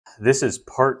this is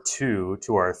part 2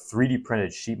 to our 3D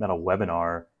printed sheet metal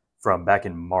webinar from back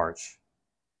in March.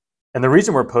 And the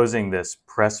reason we're posing this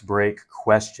press break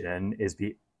question is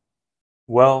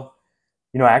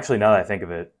actually now that I think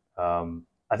of it, I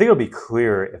think it'll be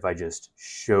clearer if I just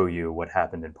show you what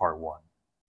happened in part 1.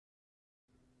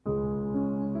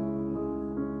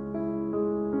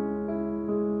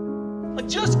 I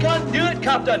just can't do it,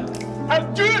 Captain. I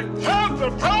don't have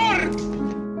the power.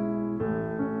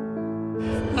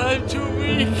 I'm too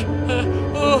weak.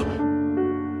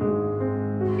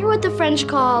 You're what the French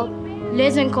call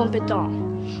les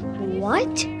incompétents.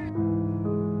 What?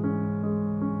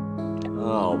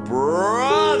 Oh,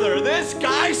 brother, this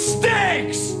guy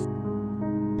stinks!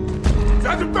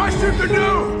 That's the best you can do!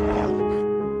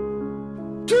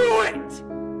 Do it!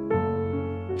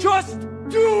 Just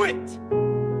do it!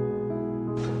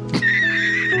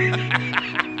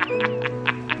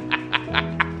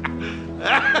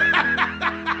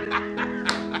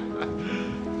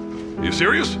 You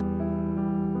serious?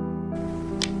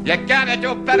 You gotta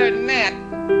do better than that.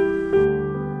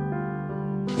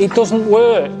 It doesn't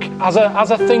work as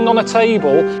a thing on a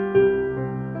table.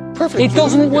 Perfect. It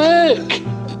doesn't work.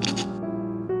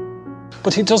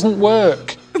 But it doesn't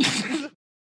work.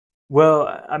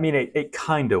 Well, I mean, it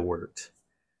kind of worked.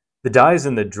 The dies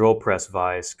in the drill press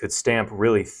vise could stamp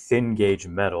really thin gauge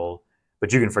metal,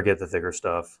 but you can forget the thicker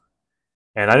stuff.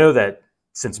 And I know that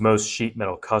since most sheet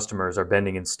metal customers are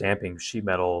bending and stamping sheet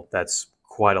metal that's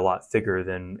quite a lot thicker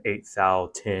than 8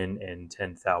 thou tin and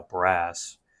 10 thou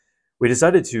brass, we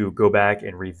decided to go back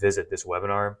and revisit this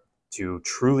webinar to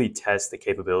truly test the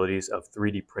capabilities of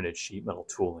 3D printed sheet metal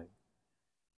tooling.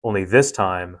 Only this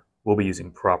time, we'll be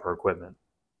using proper equipment.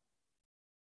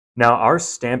 Now, our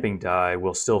stamping die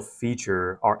will still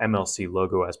feature our MLC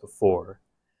logo as before,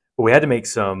 but we had to make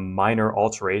some minor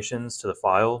alterations to the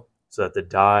file so that the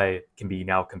die can be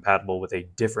now compatible with a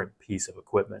different piece of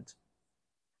equipment.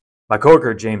 My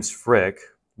coworker James Frick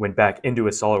went back into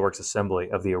his SOLIDWORKS assembly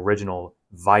of the original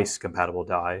vise-compatible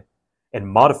die and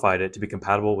modified it to be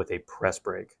compatible with a press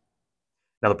brake.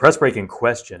 Now, the press brake in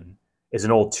question is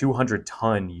an old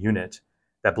 200-ton unit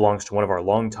that belongs to one of our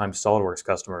longtime SOLIDWORKS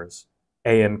customers,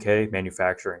 AMK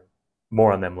Manufacturing.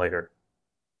 More on them later.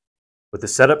 With the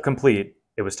setup complete,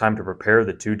 it was time to prepare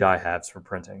the 2 die halves for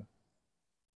printing.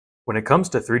 When it comes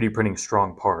to 3D printing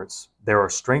strong parts, there are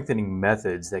strengthening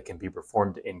methods that can be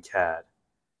performed in CAD.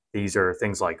 These are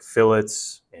things like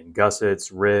fillets and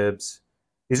gussets, ribs.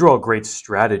 These are all great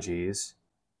strategies,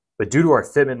 but due to our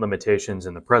fitment limitations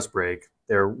in the press brake,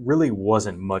 there really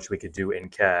wasn't much we could do in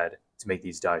CAD to make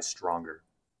these dies stronger.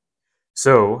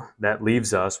 So that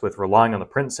leaves us with relying on the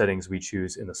print settings we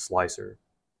choose in the slicer.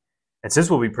 And since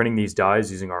we'll be printing these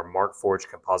dies using our Markforged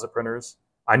composite printers,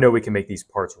 I know we can make these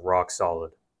parts rock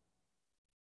solid.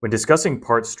 When discussing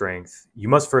part strength, you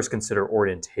must first consider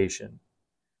orientation.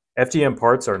 FDM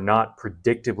parts are not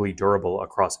predictably durable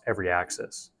across every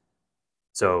axis.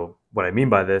 So what I mean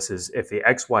by this is if the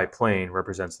XY plane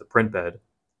represents the print bed,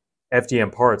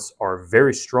 FDM parts are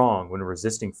very strong when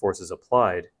resisting forces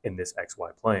applied in this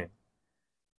XY plane.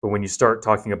 But when you start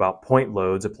talking about point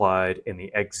loads applied in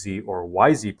the XZ or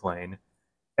YZ plane,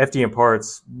 FDM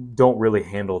parts don't really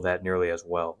handle that nearly as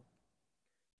well.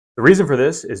 The reason for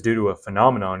this is due to a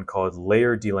phenomenon called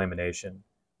layer delamination,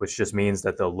 which just means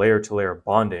that the layer-to-layer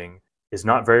bonding is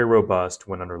not very robust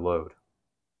when under load.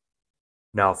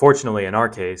 Now, fortunately, in our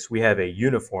case, we have a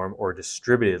uniform or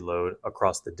distributed load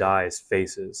across the die's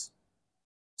faces.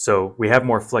 So we have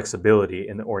more flexibility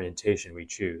in the orientation we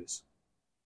choose.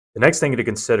 The next thing to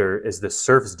consider is the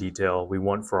surface detail we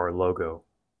want for our logo.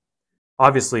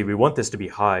 Obviously, we want this to be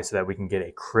high so that we can get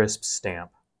a crisp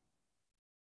stamp.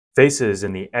 Faces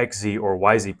in the XZ or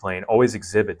YZ plane always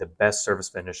exhibit the best surface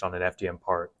finish on an FDM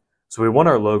part, so we want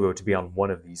our logo to be on one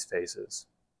of these faces.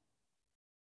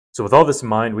 So with all this in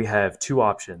mind, we have 2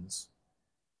 options.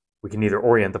 We can either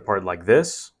orient the part like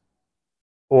this,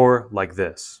 or like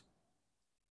this.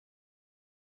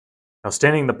 Now,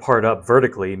 standing the part up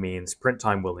vertically means print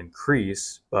time will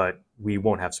increase, but we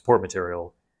won't have support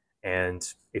material. And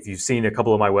if you've seen a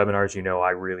couple of my webinars, you know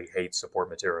I really hate support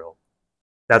material.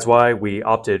 That's why we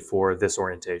opted for this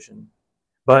orientation.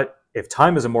 But if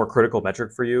time is a more critical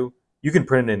metric for you, you can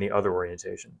print it in the other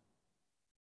orientation.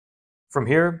 From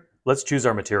here, let's choose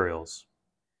our materials.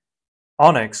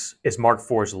 Onyx is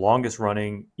Markforged's longest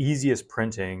running, easiest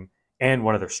printing, and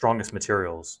one of their strongest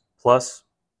materials. Plus,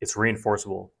 it's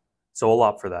reinforceable, so we'll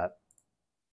opt for that.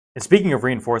 And speaking of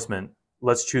reinforcement,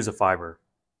 let's choose a fiber.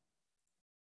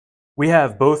 We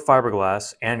have both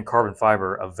fiberglass and carbon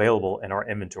fiber available in our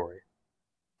inventory.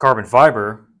 Carbon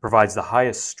fiber provides the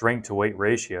highest strength to weight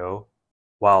ratio,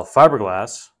 while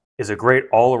fiberglass is a great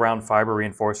all-around fiber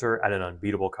reinforcer at an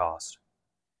unbeatable cost.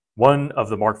 One of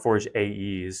the Markforged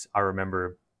AEs, I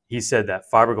remember, he said that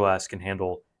fiberglass can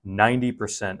handle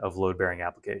 90% of load-bearing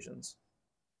applications.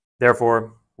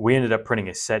 Therefore, we ended up printing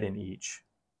a set in each.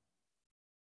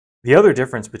 The other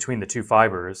difference between the two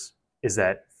fibers is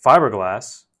that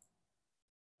fiberglass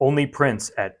only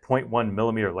prints at 0.1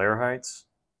 millimeter layer heights,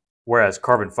 whereas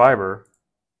carbon fiber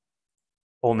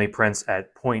only prints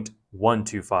at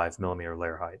 0.125 millimeter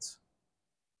layer heights.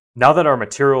 Now that our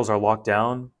materials are locked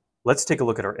down, let's take a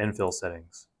look at our infill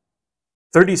settings.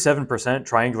 37%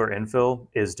 triangular infill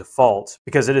is default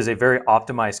because it is a very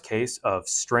optimized case of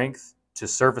strength to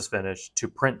surface finish to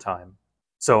print time,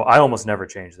 so I almost never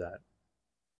change that.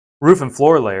 Roof and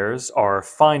floor layers are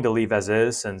fine to leave as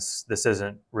is since this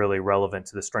isn't really relevant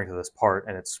to the strength of this part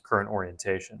and its current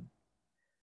orientation.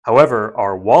 However,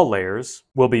 our wall layers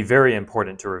will be very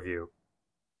important to review.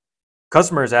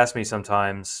 Customers ask me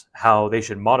sometimes how they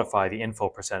should modify the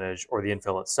infill percentage or the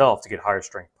infill itself to get higher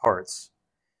strength parts.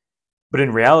 But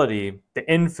in reality, the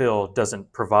infill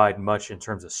doesn't provide much in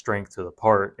terms of strength to the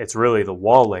part. It's really the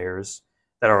wall layers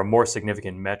that are a more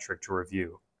significant metric to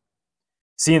review.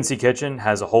 CNC Kitchen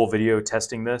has a whole video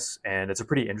testing this, and it's a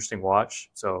pretty interesting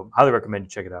watch, so highly recommend you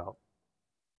check it out.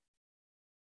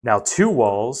 Now, 2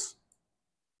 walls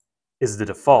is the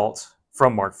default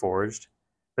from Markforged,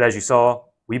 but as you saw,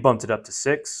 we bumped it up to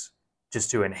 6 just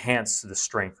to enhance the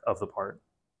strength of the part.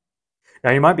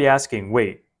 Now, you might be asking,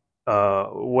 wait,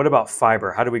 what about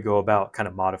fiber? How do we go about kind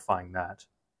of modifying that?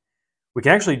 We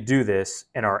can actually do this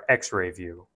in our X-ray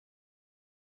view.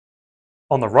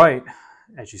 On the right,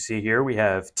 as you see here, we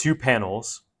have 2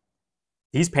 panels.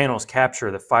 These panels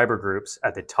capture the fiber groups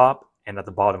at the top and at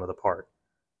the bottom of the part.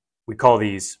 We call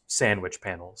these sandwich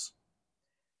panels.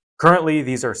 Currently,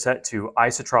 these are set to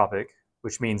isotropic,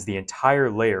 which means the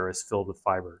entire layer is filled with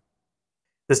fiber.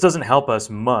 This doesn't help us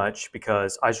much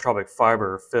because isotropic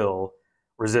fiber fill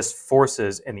resists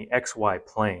forces in the XY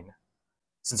plane.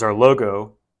 Since our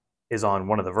logo is on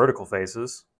one of the vertical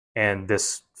faces, and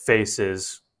this face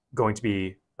is going to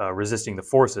be resisting the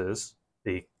forces,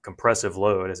 the compressive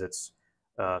load as it's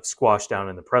squashed down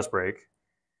in the press brake,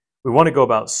 we want to go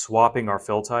about swapping our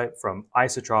fill type from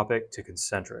isotropic to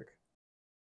concentric.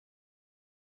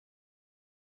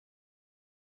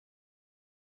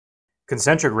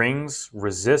 Concentric rings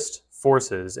resist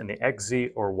forces in the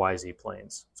XZ or YZ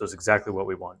planes, so it's exactly what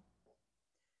we want.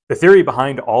 The theory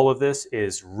behind all of this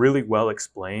is really well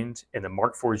explained in the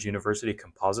Markforged University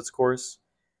Composites course,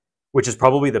 which is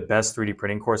probably the best 3D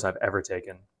printing course I've ever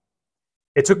taken.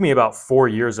 It took me about 4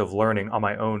 years of learning on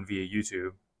my own via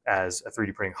YouTube as a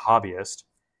 3D printing hobbyist.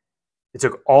 It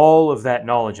took all of that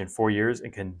knowledge in 4 years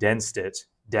and condensed it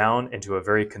down into a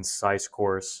very concise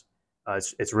course.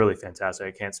 It's really fantastic.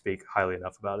 I can't speak highly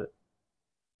enough about it.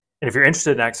 And if you're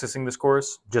interested in accessing this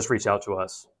course, just reach out to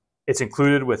us. It's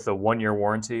included with the 1-year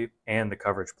warranty and the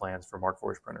coverage plans for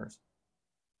Markforged printers.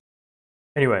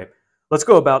 Anyway, let's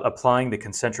go about applying the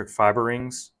concentric fiber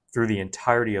rings through the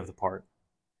entirety of the part.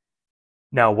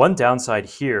 Now, one downside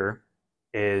here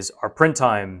is our print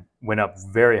time went up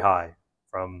very high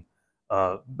from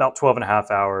about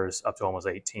 12.5 hours up to almost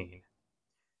 18.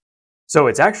 So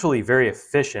it's actually very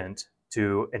efficient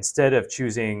to, instead of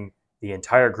choosing the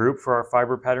entire group for our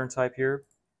fiber pattern type here,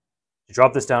 to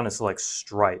drop this down and select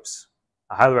stripes.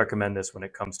 I highly recommend this when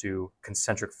it comes to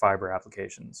concentric fiber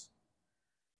applications.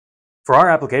 For our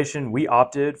application, we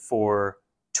opted for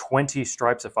 20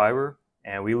 stripes of fiber,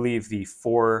 and we leave the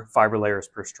 4 fiber layers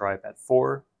per stripe at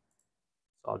 4.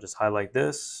 So I'll just highlight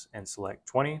this and select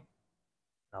 20. And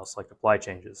I'll select Apply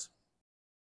Changes.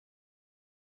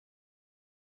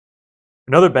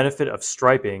 Another benefit of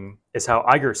striping is how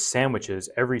Eiger sandwiches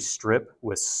every strip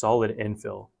with solid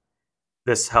infill.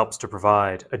 This helps to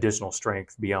provide additional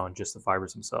strength beyond just the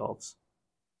fibers themselves.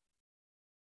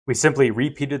 We simply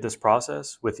repeated this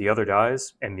process with the other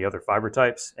dies and the other fiber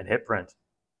types and hit print.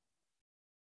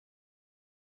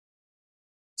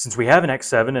 Since we have an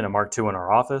X7 and a Mark II in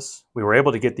our office, we were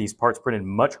able to get these parts printed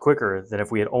much quicker than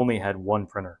if we had only had one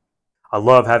printer. I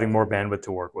love having more bandwidth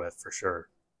to work with, for sure.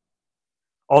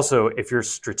 Also, if you're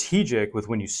strategic with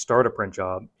when you start a print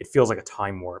job, it feels like a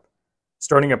time warp.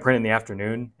 Starting a print in the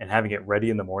afternoon and having it ready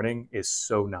in the morning is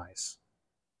so nice.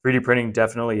 3D printing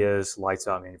definitely is lights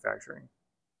out manufacturing.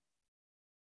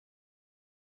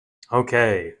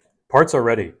 Okay, parts are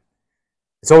ready.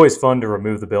 It's always fun to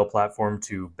remove the build platform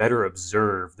to better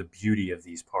observe the beauty of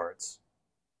these parts.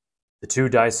 The 2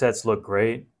 die sets look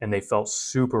great and they felt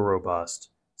super robust,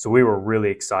 so we were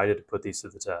really excited to put these to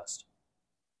the test.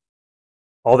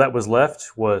 All that was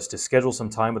left was to schedule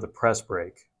some time with a press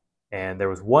brake, and there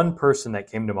was one person that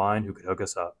came to mind who could hook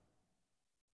us up.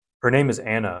 Her name is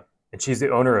Anna, and she's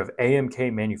the owner of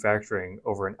AMK Manufacturing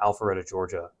over in Alpharetta,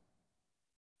 Georgia.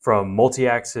 From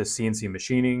multi-axis CNC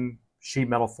machining, sheet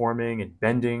metal forming and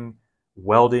bending,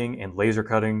 welding, and laser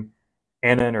cutting,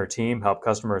 Anna and her team help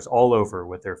customers all over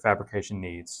with their fabrication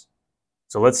needs.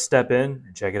 So let's step in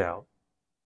and check it out.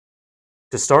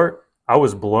 To start, I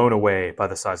was blown away by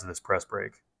the size of this press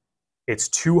brake. It's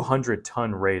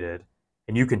 200-ton rated,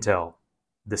 and you can tell.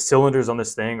 The cylinders on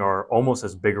this thing are almost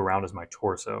as big around as my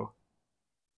torso.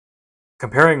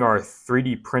 Comparing our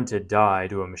 3D printed die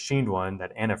to a machined one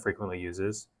that Anna frequently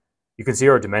uses, you can see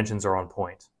our dimensions are on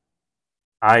point.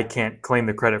 I can't claim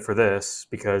the credit for this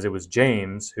because it was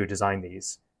James who designed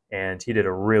these, and he did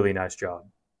a really nice job.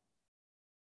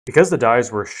 Because the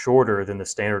dies were shorter than the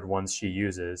standard ones she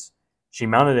uses, she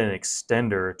mounted an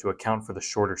extender to account for the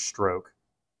shorter stroke.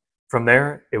 From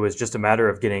there, it was just a matter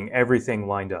of getting everything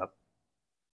lined up.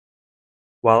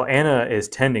 While Anna is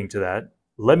tending to that,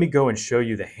 let me go and show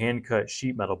you the hand-cut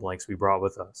sheet metal blanks we brought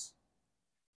with us.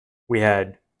 We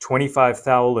had 25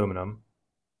 thou aluminum,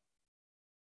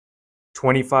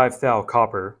 25 thou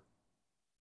copper,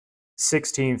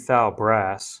 16 thou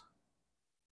brass,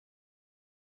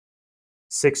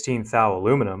 16 thou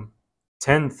aluminum,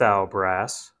 10 thou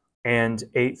brass, and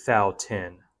 8 thou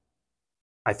tin.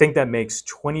 I think that makes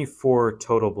 24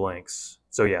 total blanks.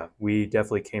 So yeah, we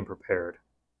definitely came prepared.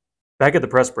 Back at the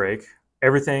press brake,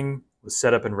 everything was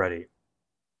set up and ready.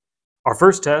 Our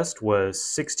first test was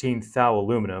 16 thou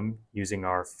aluminum using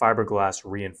our fiberglass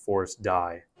reinforced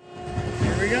die.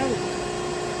 Here we go.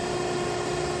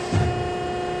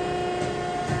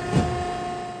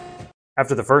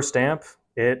 After the first stamp,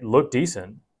 it looked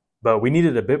decent, but we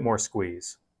needed a bit more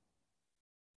squeeze.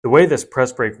 The way this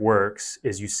press brake works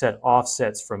is you set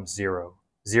offsets from 0,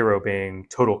 0 being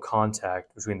total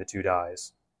contact between the two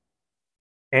dies.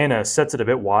 Anna sets it a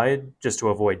bit wide just to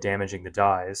avoid damaging the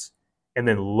dies, and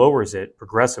then lowers it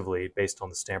progressively based on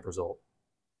the stamp result.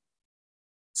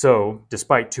 So,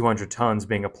 despite 200 tons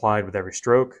being applied with every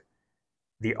stroke,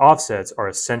 the offsets are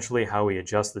essentially how we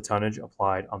adjust the tonnage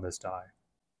applied on this die.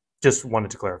 Just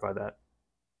wanted to clarify that.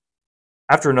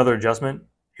 After another adjustment,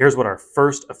 here's what our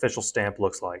first official stamp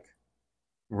looks like.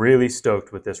 Really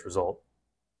stoked with this result.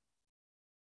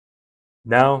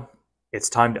 Now, it's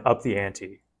time to up the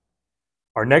ante.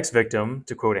 Our next victim,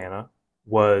 to quote Anna,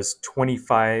 was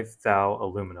 25 thou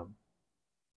aluminum.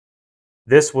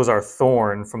 This was our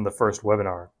thorn from the first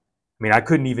webinar. I mean, I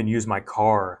couldn't even use my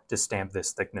car to stamp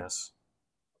this thickness.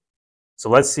 So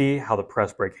let's see how the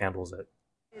press brake handles it.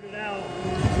 It out.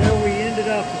 Where we ended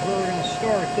up is where we're going to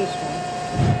start this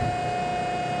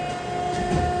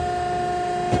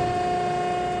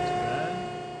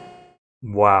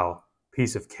one. Wow,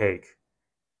 piece of cake.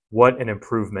 What an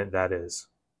improvement that is.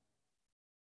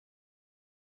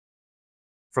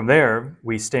 From there,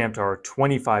 we stamped our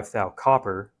 25 thou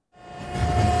copper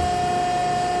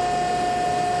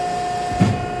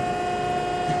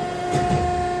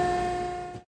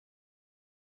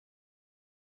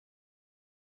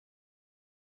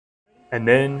and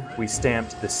then we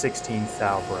stamped the 16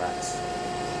 thou brass.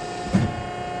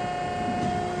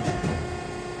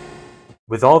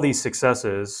 With all these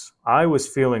successes, I was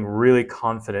feeling really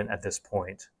confident at this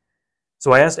point.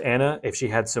 So I asked Anna if she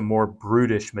had some more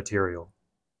brutish material.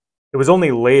 It was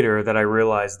only later that I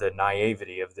realized the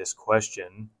naivety of this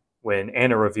question when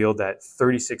Anna revealed that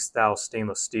 36 thou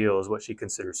stainless steel is what she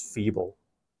considers feeble.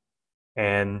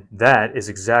 And that is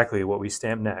exactly what we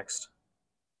stamp next.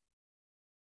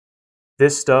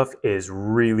 This stuff is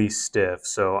really stiff,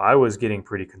 so I was getting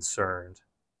pretty concerned.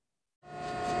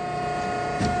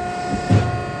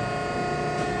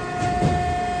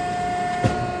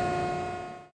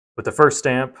 With the first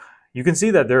stamp, you can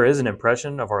see that there is an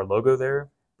impression of our logo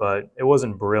there, but it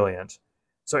wasn't brilliant.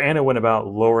 So Anna went about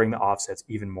lowering the offsets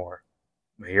even more.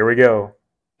 But here we go.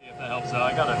 If that helps out,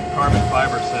 I got a carbon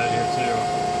fiber set here too.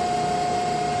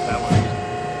 That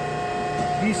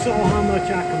one. You saw how much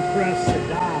I compressed the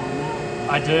die on that.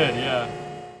 I did, yeah.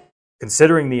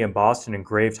 Considering the embossed and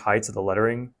engraved heights of the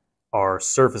lettering, our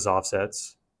surface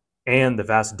offsets, and the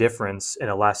vast difference in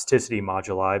elasticity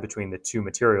moduli between the two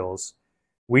materials,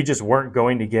 we just weren't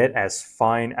going to get as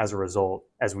fine as a result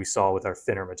as we saw with our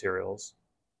thinner materials.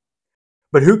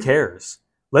 But who cares?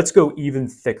 Let's go even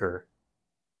thicker.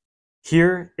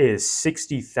 Here is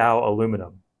 60 thou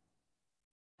aluminum.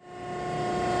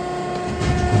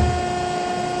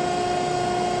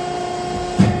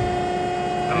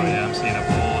 Oh yeah, I'm seeing a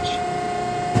bulge.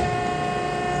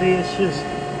 See, it's just...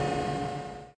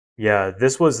 Yeah,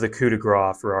 this was the coup de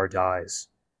grace for our dies.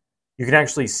 You can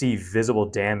actually see visible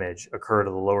damage occur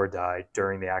to the lower die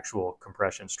during the actual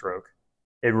compression stroke.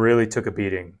 It really took a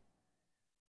beating.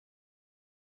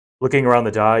 Looking around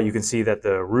the die, you can see that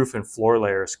the roof and floor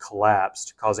layers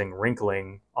collapsed, causing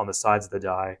wrinkling on the sides of the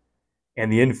die,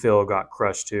 and the infill got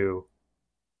crushed too.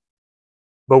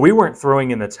 But we weren't throwing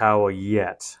in the towel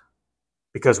yet,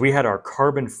 because we had our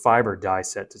carbon fiber die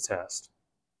set to test.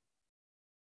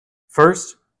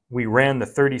 First, we ran the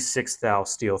 36 thou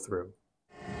steel through.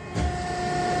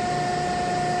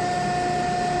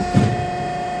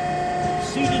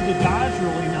 Seated the dies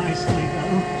really nicely,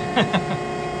 though.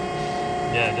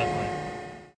 Yeah, definitely.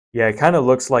 Yeah, it kind of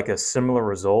looks like a similar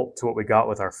result to what we got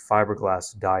with our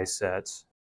fiberglass die sets.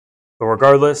 But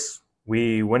regardless,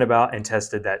 we went about and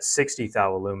tested that 60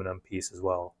 thou aluminum piece as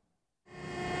well.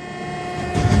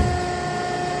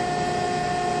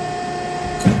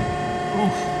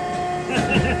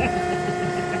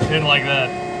 Didn't like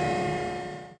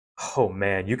that. Oh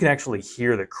man, you can actually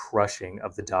hear the crushing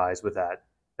of the dies with that.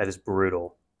 That is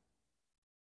brutal.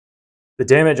 The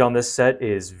damage on this set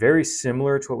is very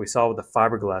similar to what we saw with the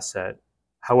fiberglass set.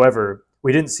 However,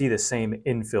 we didn't see the same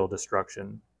infill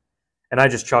destruction. And I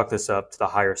just chalk this up to the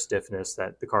higher stiffness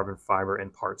that the carbon fiber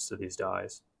imparts to these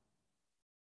dies.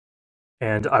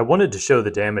 And I wanted to show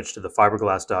the damage to the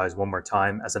fiberglass dies one more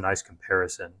time as a nice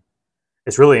comparison.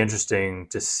 It's really interesting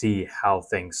to see how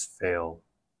things fail.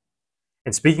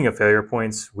 And speaking of failure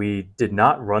points, we did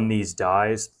not run these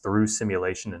dies through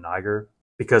simulation in Eiger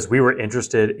because we were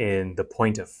interested in the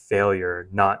point of failure,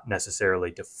 not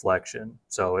necessarily deflection.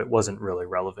 So it wasn't really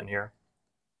relevant here.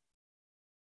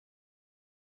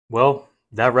 Well,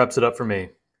 that wraps it up for me.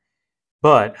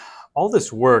 But all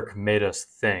this work made us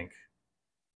think.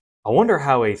 I wonder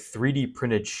how a 3D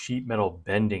printed sheet metal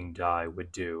bending die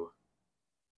would do.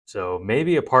 So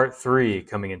maybe a part 3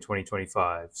 coming in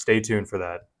 2025. Stay tuned for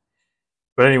that.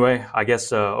 But anyway, I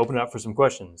guess open it up for some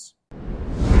questions.